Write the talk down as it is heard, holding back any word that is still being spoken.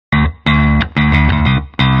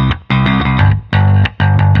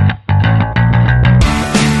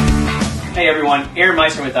Aaron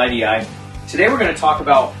Meister with IDI. Today we're going to talk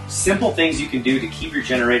about simple things you can do to keep your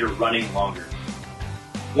generator running longer.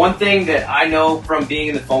 One thing that I know from being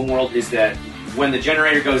in the foam world is that when the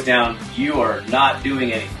generator goes down, you are not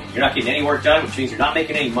doing anything. You're not getting any work done, which means you're not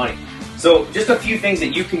making any money. So just a few things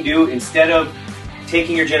that you can do instead of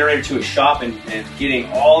taking your generator to a shop and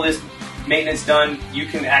getting all this maintenance done, you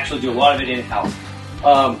can actually do a lot of it in-house.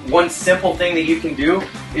 One simple thing that you can do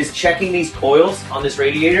is checking these coils on this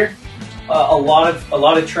radiator. A lot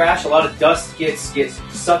of trash, a lot of dust gets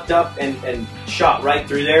sucked up and shot right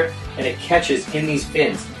through there, and it catches in these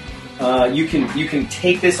fins. You can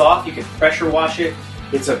take this off. You can pressure wash it.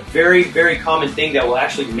 It's a very, very common thing that will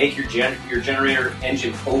actually make your generator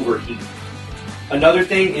engine overheat. Another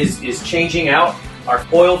thing is changing out our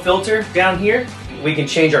oil filter down here. We can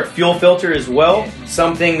change our fuel filter as well.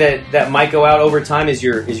 Something that might go out over time is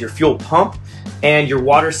your fuel pump and your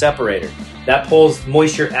water separator. That pulls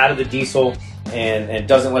moisture out of the diesel and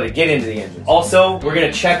doesn't let it get into the engine. Also, we're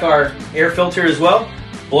going to check our air filter as well.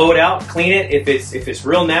 Blow it out, clean it. If it's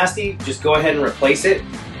real nasty, just go ahead and replace it.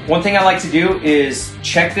 One thing I like to do is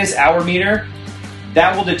check this hour meter.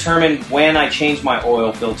 That will determine when I change my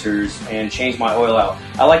oil filters and change my oil out.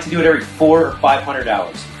 I like to do it every 400 or 500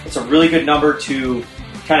 hours. It's a really good number to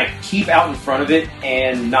kind of keep out in front of it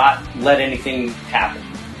and not let anything happen.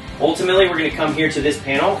 Ultimately, we're going to come here to this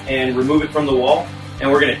panel and remove it from the wall,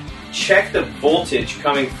 and we're going to check the voltage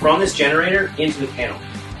coming from this generator into the panel.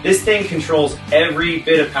 This thing controls every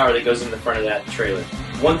bit of power that goes into the front of that trailer.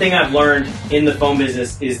 One thing I've learned in the foam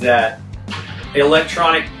business is that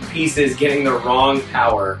electronic pieces getting the wrong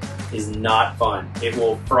power is not fun. It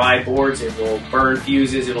will fry boards, it will burn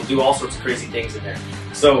fuses, it'll do all sorts of crazy things in there.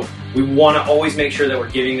 So we want to always make sure that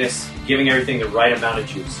we're giving everything the right amount of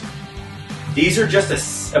juice. These are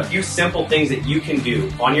just a few simple things that you can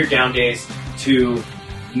do on your down days to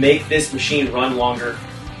make this machine run longer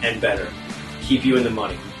and better, keep you in the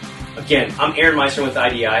money. Again, I'm Aaron Meister with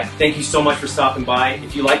IDI. Thank you so much for stopping by.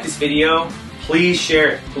 If you like this video, please share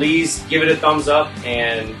it. Please give it a thumbs up,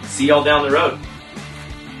 and see y'all down the road.